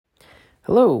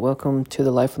Hello, welcome to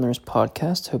the Life Learners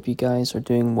podcast. Hope you guys are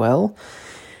doing well.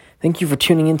 Thank you for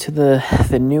tuning into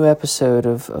the new episode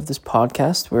of this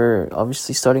podcast. We're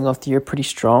obviously starting off the year pretty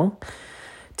strong.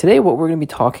 Today, what we're going to be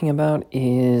talking about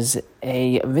is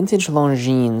a vintage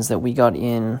Longines that we got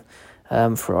in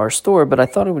for our store, but I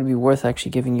thought it would be worth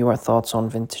actually giving you our thoughts on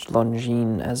vintage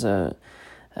Longines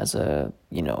as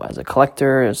a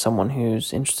collector, as someone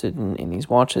who's interested in these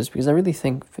watches, because I really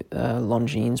think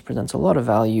Longines presents a lot of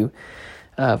value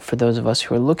for those of us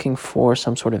who are looking for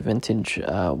some sort of vintage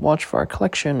watch for our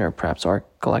collection, or perhaps our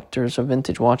collectors of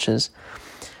vintage watches.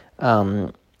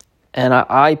 And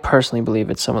I personally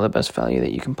believe it's some of the best value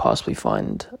that you can possibly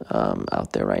find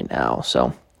out there right now.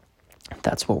 So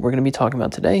that's what we're going to be talking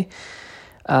about today.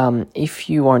 If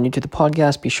you are new to the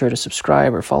podcast, be sure to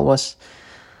subscribe or follow us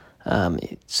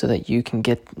so that you can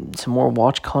get some more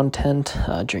watch content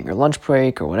during your lunch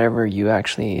break or whatever you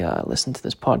actually listen to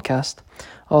this podcast.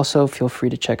 Also, feel free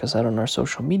to check us out on our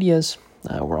social medias.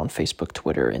 We're on Facebook,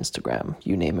 Twitter, Instagram,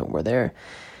 you name it, we're there.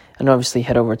 And obviously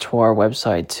head over to our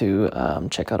website to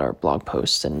check out our blog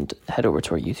posts, and head over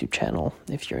to our YouTube channel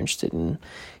if you're interested in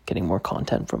getting more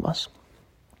content from us.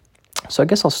 So I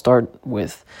guess I'll start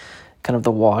with kind of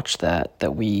the watch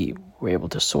that we were able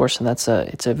to source, and it's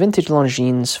a vintage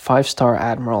Longines 5-star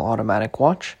Admiral automatic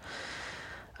watch.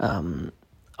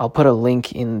 I'll put a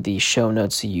link in the show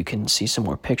notes so you can see some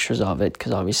more pictures of it,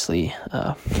 because obviously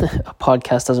a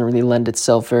podcast doesn't really lend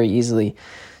itself very easily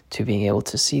to being able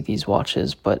to see these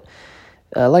watches. But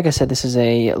like I said, this is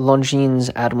a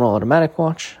Longines Admiral automatic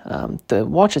watch. The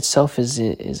watch itself is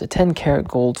a 10-karat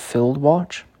gold filled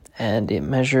watch, and it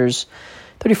measures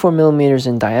 34 millimeters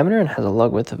in diameter and has a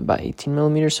lug width of about 18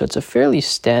 millimeters. So it's a fairly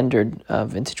standard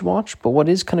vintage watch. But what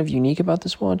is kind of unique about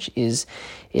this watch is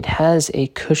it has a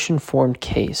cushion-formed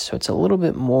case. So it's a little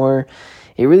bit more,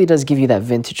 it really does give you that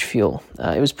vintage feel.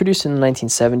 It was produced in the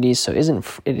 1970s, so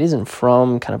it isn't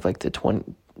from kind of like the 20s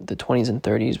and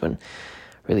 30s when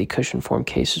really cushion-formed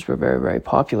cases were very, very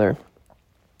popular.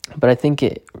 But I think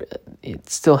it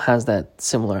still has that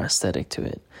similar aesthetic to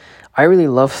it. I really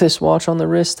love this watch on the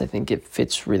wrist. I think it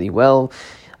fits really well.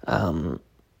 And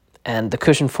the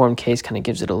cushion-formed case kind of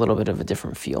gives it a little bit of a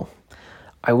different feel.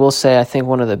 I will say I think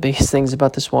one of the biggest things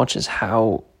about this watch is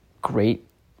how great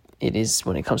it is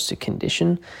when it comes to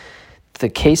condition. The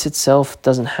case itself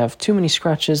doesn't have too many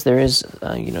scratches. There is,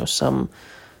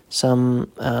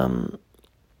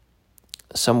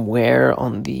 some wear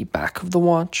on the back of the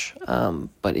watch.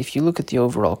 But if you look at the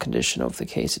overall condition of the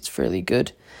case, it's fairly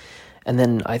good. And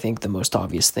then I think the most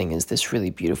obvious thing is this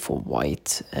really beautiful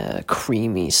white,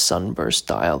 creamy sunburst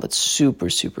dial that's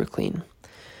super, super clean.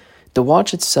 The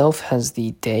watch itself has the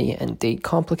day and date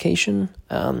complication,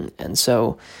 and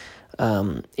so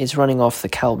it's running off the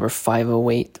caliber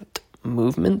 508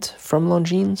 movement from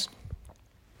Longines,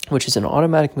 which is an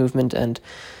automatic movement, and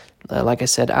like I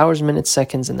said, hours, minutes,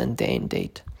 seconds, and then day and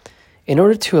date. In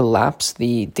order to elapse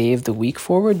the day of the week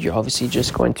forward, you're obviously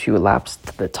just going to elapse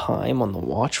the time on the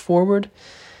watch forward.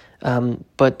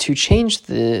 But to change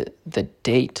the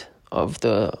date on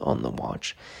the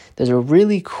watch, there's a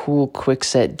really cool quick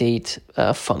set date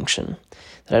function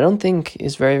that I don't think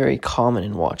is very, very common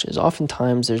in watches.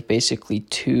 Oftentimes there's basically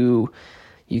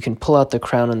you can pull out the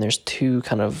crown and there's two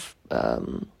kind of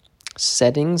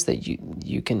settings that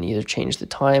you can either change the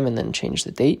time and then change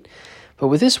the date. But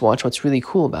with this watch, what's really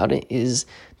cool about it is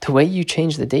the way you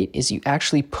change the date is you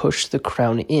actually push the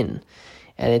crown in.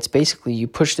 And it's basically you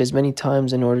push it as many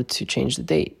times in order to change the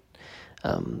date.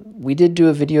 We did do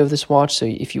a video of this watch, so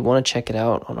if you want to check it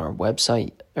out on our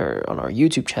website or on our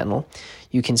YouTube channel,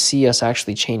 you can see us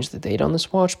actually change the date on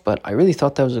this watch. But I really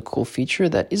thought that was a cool feature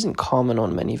that isn't common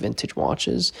on many vintage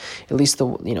watches. At least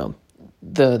the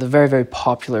very, very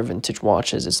popular vintage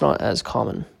watches, it's not as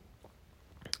common.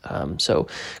 So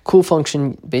cool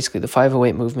function, basically the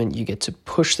 508 movement, you get to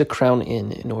push the crown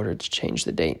in order to change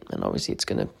the date, and obviously it's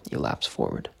going to elapse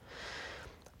forward.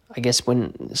 I guess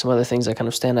when some other things that kind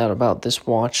of stand out about this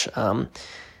watch,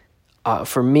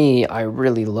 for me, I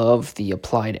really love the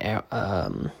applied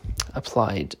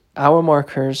hour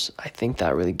markers. I think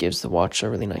that really gives the watch a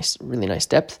really nice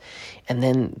depth. And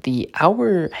then the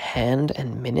hour hand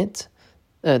and minute,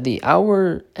 the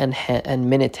hour and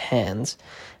minute hands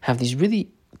have these really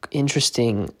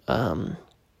interesting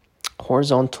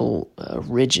horizontal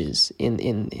ridges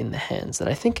in the hands that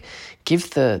I think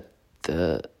give the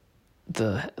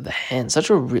hand such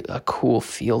a cool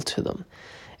feel to them,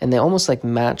 and they almost like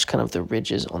match kind of the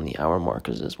ridges on the hour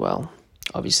markers as well.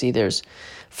 Obviously, there's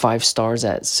 5 stars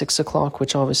at 6 o'clock,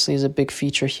 which obviously is a big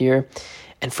feature here.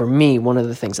 And for me, one of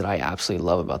the things that I absolutely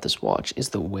love about this watch is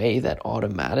the way that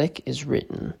automatic is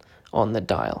written on the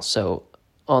dial. So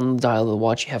on the dial of the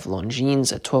watch, you have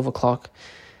Longines at 12 o'clock,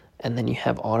 and then you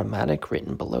have automatic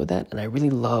written below that. And I really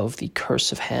love the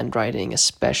cursive handwriting,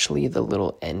 especially the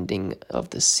little ending of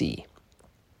the C.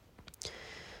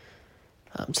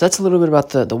 So that's a little bit about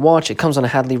the watch. It comes on a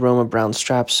Hadley Roma brown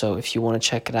strap, so if you want to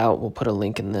check it out, we'll put a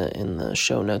link in the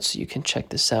show notes so you can check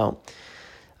this out.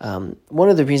 One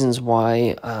of the reasons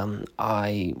why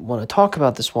I want to talk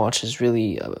about this watch is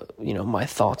really, my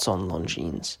thoughts on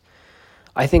Longines.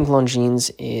 I think Longines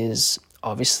is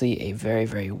obviously a very,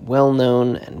 very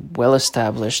well-known and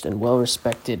well-established and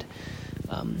well-respected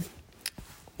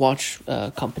watch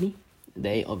company.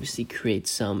 They obviously create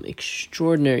some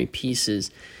extraordinary pieces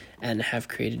and have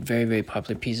created very, very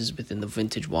popular pieces within the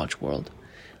vintage watch world.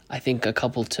 I think a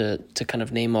couple to kind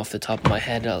of name off the top of my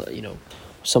head,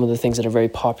 some of the things that are very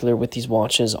popular with these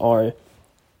watches are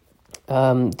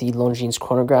the Longines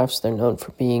chronographs. They're known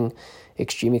for being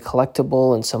extremely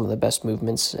collectible and some of the best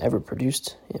movements ever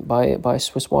produced by a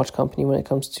Swiss watch company when it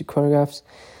comes to chronographs.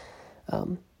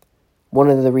 One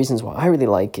of the reasons why I really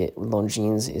like it,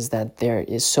 Longines, is that there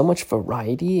is so much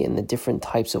variety in the different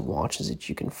types of watches that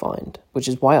you can find, which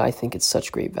is why I think it's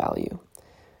such great value.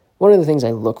 One of the things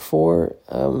I look for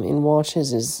in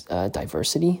watches is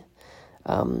diversity.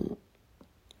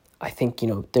 I think,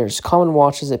 there's common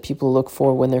watches that people look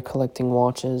for when they're collecting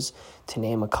watches. To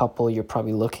name a couple, you're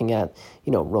probably looking at,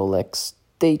 Rolex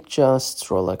Datejusts,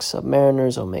 Rolex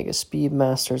Submariners, Omega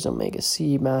Speedmasters, Omega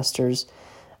Seamasters.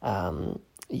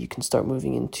 You can start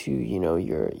moving into,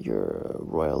 your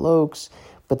Royal Oaks,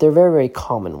 but they're very, very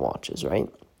common watches, right?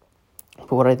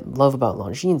 But what I love about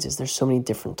Longines is there's so many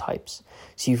different types.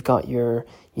 So you've got your,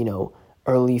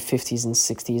 early 50s and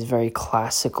 60s, very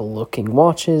classical looking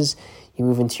watches. You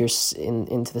move into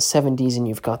into the 70s and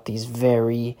you've got these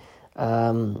very,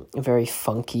 very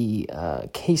funky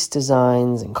case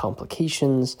designs and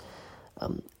complications.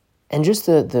 And just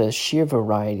the sheer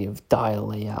variety of dial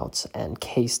layouts and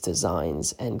case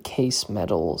designs and case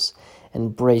metals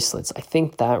and bracelets, I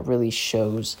think that really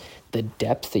shows the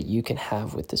depth that you can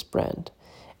have with this brand.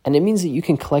 And it means that you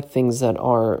can collect things that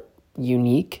are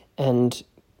unique and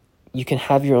you can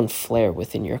have your own flair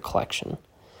within your collection.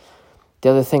 The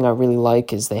other thing I really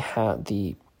like is they have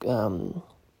the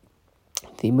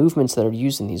movements that are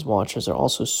used in these watches are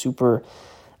also super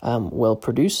well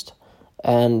produced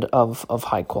and of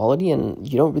high quality, and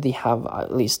you don't really have,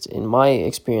 at least in my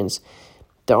experience,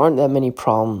 there aren't that many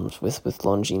problems with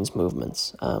Longines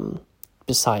movements,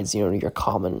 besides your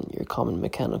common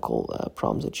mechanical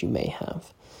problems that you may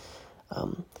have.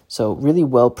 So really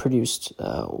well produced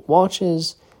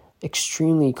watches,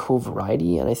 extremely cool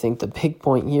variety, and I think the big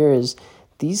point here is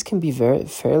these can be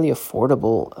fairly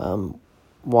affordable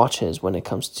watches when it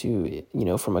comes to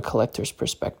from a collector's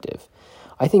perspective.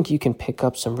 I think you can pick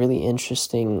up some really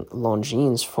interesting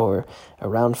Longines for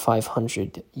around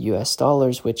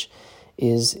 $500, which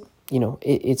is,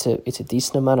 it's a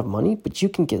decent amount of money, but you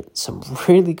can get some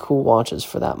really cool watches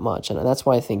for that much. And that's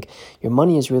why I think your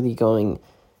money is really going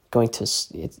to,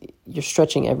 you're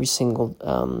stretching every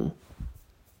single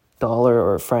dollar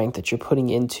or franc that you're putting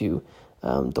into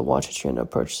the watch that you end up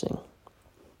purchasing.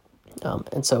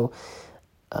 And so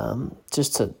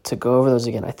just to go over those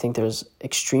again, I think there's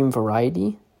extreme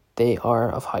variety. They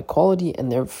are of high quality,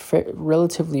 and they're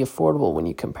relatively affordable when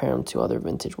you compare them to other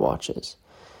vintage watches.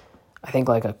 I think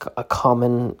like a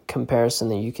common comparison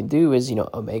that you can do is,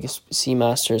 Omega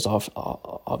Seamasters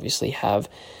obviously have,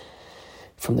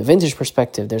 from the vintage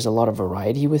perspective, there's a lot of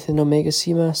variety within Omega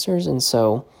Seamasters, and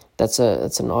so that's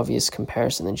an obvious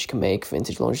comparison that you can make,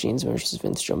 vintage Longines versus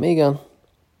vintage Omega.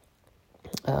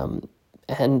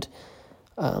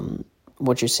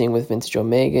 What you're seeing with vintage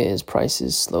Omega is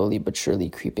prices slowly but surely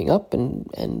creeping up,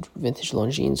 and vintage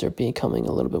Longines are becoming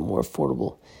a little bit more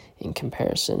affordable in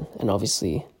comparison. And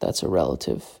obviously, that's a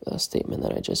relative statement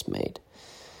that I just made.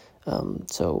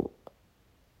 So,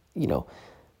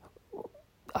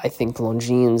 I think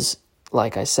Longines,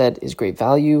 like I said, is great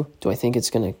value. Do I think it's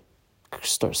going to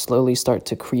slowly start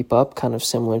to creep up, kind of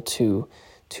similar to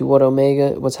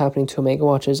what's happening to Omega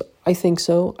watches? I think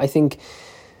so. I think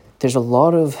there's a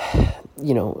lot of,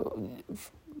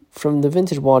 from the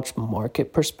vintage watch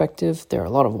market perspective, there are a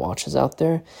lot of watches out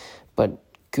there, but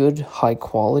good high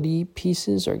quality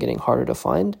pieces are getting harder to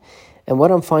find. And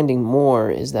what I'm finding more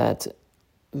is that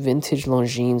vintage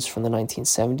Longines from the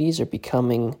 1970s are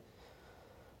becoming,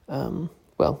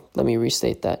 let me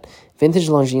restate that. Vintage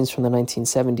Longines from the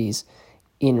 1970s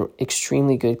in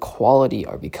extremely good quality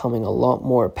are becoming a lot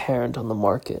more apparent on the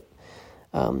market.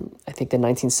 I think the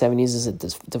 1970s is a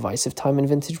divisive time in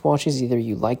vintage watches. Either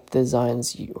you like the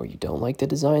designs or you don't like the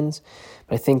designs.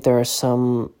 But I think there are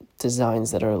some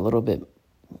designs that are a little bit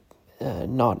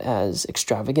not as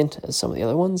extravagant as some of the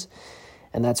other ones.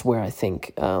 And that's where I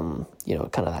think, kind of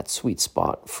that sweet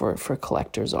spot for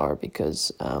collectors are,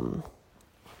 because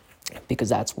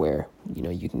that's where,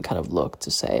 you can kind of look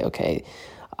to say, okay,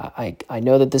 I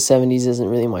know that the 70s isn't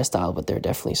really my style, but there are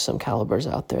definitely some calibers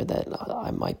out there that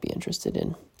I might be interested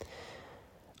in.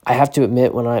 I have to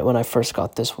admit, when I first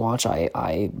got this watch,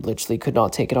 I literally could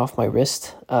not take it off my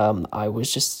wrist. I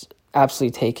was just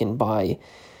absolutely taken by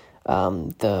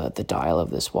the dial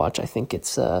of this watch. I think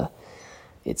it's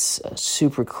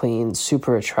super clean,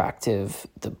 super attractive.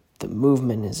 The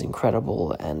movement is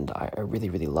incredible, and I really,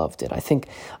 really loved it. I think,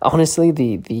 honestly,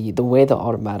 the way the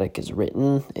automatic is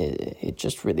written, it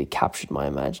just really captured my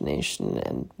imagination,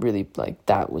 and really,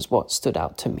 that was what stood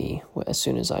out to me as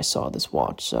soon as I saw this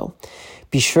watch. So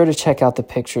be sure to check out the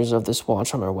pictures of this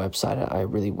watch on our website. I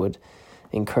really would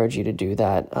encourage you to do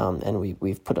that. And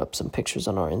we've put up some pictures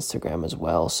on our Instagram as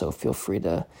well, so feel free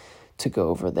to go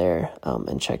over there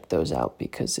and check those out,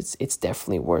 because it's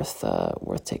definitely worth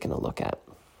taking a look at.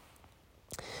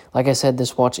 Like I said,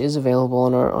 this watch is available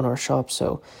on our shop,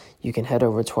 so you can head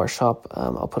over to our shop.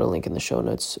 I'll put a link in the show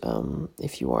notes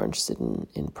if you are interested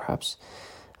in perhaps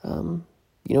owning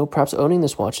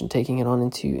this watch and taking it on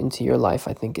into your life.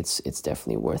 I think it's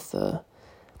definitely worth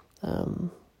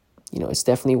it's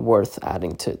definitely worth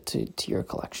adding to your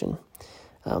collection.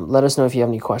 Let us know if you have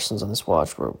any questions on this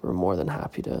watch. We're more than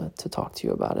happy to talk to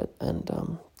you about it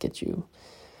and get you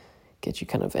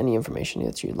kind of any information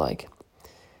that you'd like.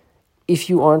 If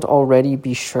you aren't already,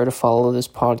 be sure to follow this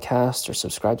podcast or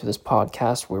subscribe to this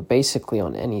podcast. We're basically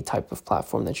on any type of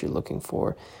platform that you're looking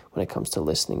for when it comes to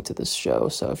listening to this show.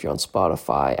 So if you're on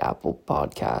Spotify, Apple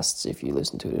Podcasts, if you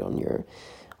listen to it on your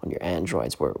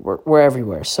Androids, we're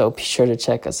everywhere. So be sure to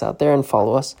check us out there and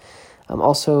follow us.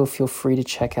 Also, feel free to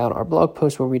check out our blog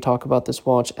post where we talk about this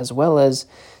watch, as well as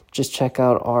just check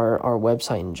out our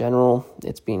website in general.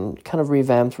 It's been kind of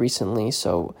revamped recently,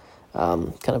 so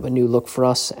kind of a new look for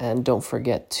us. And don't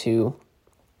forget to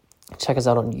check us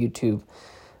out on YouTube,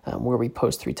 where we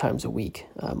post 3 times a week,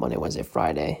 Monday, Wednesday,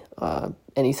 Friday.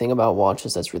 Anything about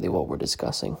watches, that's really what we're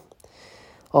discussing.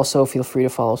 Also, feel free to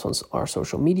follow us on our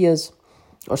social medias.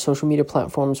 Our social media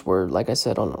platforms, we're, like I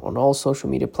said, on all social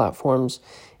media platforms,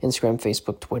 Instagram,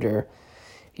 Facebook, Twitter,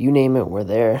 you name it, we're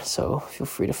there. So feel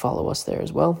free to follow us there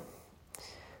as well.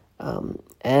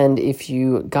 And if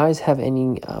you guys have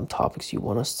any topics you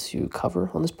want us to cover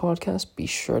on this podcast, be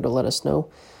sure to let us know.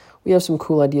 We have some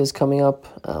cool ideas coming up.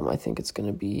 I think it's going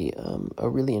to be a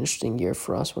really interesting year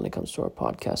for us when it comes to our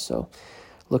podcast. So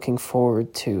looking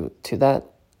forward to that.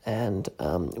 And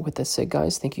with that said,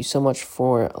 guys, thank you so much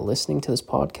for listening to this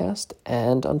podcast.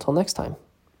 And until next time.